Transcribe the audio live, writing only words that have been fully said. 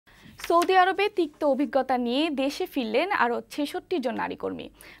Saudi আরবে তিক্ত অভিজ্ঞতা নিয়ে দেশে ফিরলেন আরও ৬৬ জন নারী কর্মী।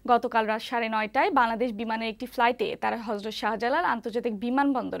 গতকাল রাত ৯:৩০টায় বাংলাদেশ বিমানের একটি ফ্লাইটে তারা হজরত শাহজালাল আন্তর্জাতিক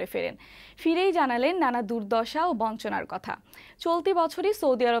বিমানবন্দরে ফেরেন। ফিরেই জানালেন নানা দুর্দশা ও বঞ্চনার কথা। চলতি বছরই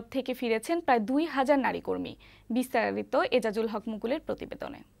সৌদি আরব থেকে ফিরেছেন প্রায় ২,০০০ নারী কর্মী। বিস্তারিত এজাজুল হক মুকুলের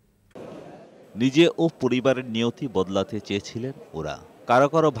প্রতিবেদনে। নিজে ও পরিবারের নিয়তি বদলাতে চেয়েছিলেন ওরা। কারো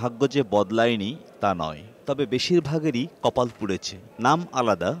কারো ভাগ্য যে বদলায়নি তা নয়, তবে বেশিরভাগেরই কপাল পুড়েছে। নাম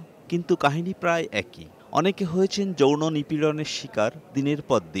আলাদা, কিন্তু কাহিনী প্রায় একই। অনেকে হয়েছেন যৌন নিপীড়নের শিকার। দিনের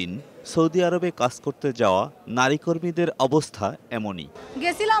পর দিন সৌদি আরবে কাজ করতে যাওয়া নারী কর্মীদের অবস্থা এমনই।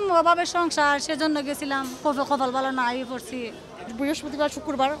 গেছিলাম অভাবের সংসার, সেজন্য গেছিলাম। কপাল ভালো না, আই পড়ছি। বৃহস্পতিবার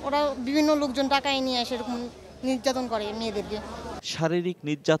শুক্রবার ওরা বিভিন্ন লোকজন টাকায় নিয়ে এসে এরকম নির্যাতন করে মেয়েদেরকে। শারীরিক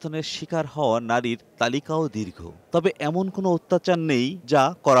নির্যাতনের শিকার হওয়া নারীর তালিকাও দীর্ঘ, তবে এমন কোনো অত্যাচার নেই যা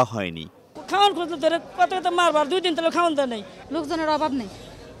করা হয়নি। খাওয়ান খুঁজতে ধরে কত মারবার, 2 দিন তাহলে খাওয়ান দেয় নাই। লোকজনের অভাব নেই,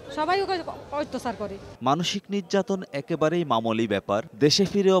 সবাই অত্যাচার করে। মানসিক নির্যাতন একেবারেই মামুলি ব্যাপার। দেশে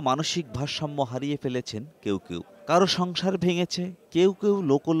ফিরেও মানসিক ভারসাম্য হারিয়ে ফেলেছেন কেউ কেউ। কারো সংসার ভেঙেছে, কেউ কেউ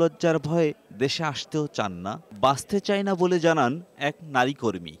লোকলজ্জার ভয়ে দেশে আসতেও চান না, বাঁচতে চায় না বলে জানান এক নারী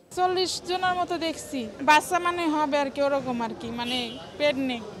কর্মী। 40 জনের মতো দেখছি। বাচ্চা মানে হবে আর কি, ওরকম আর কি, মানে পেট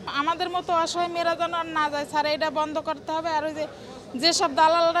নেই। আমাদের মতো অসহায় মেয়েরা যেন না যায়, স্যার এটা বন্ধ করতে হবে। আর ওই যেসব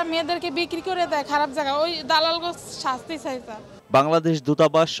দালালরা মেয়েদেরকে বিক্রি করে দেয় খারাপ জায়গা, ওই দালালগুলো শাস্তি চাই স্যার। বাংলাদেশ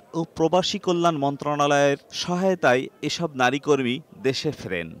দূতাবাস ও প্রবাসী কল্যাণ মন্ত্রণালয়ের সহায়তায় এসব নারী কর্মী দেশে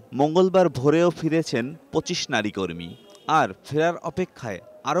ফেরেন। মঙ্গলবার ভোরেও ফিরেছেন 25 নারী কর্মী। আর ফেরার অপেক্ষায়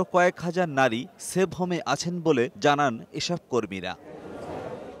আরও কয়েক হাজার নারী সেভ হোমে আছেন বলে জানান এসব কর্মীরা।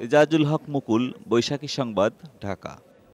 এজাজুল হক মুকুল, বৈশাখী সংবাদ, ঢাকা।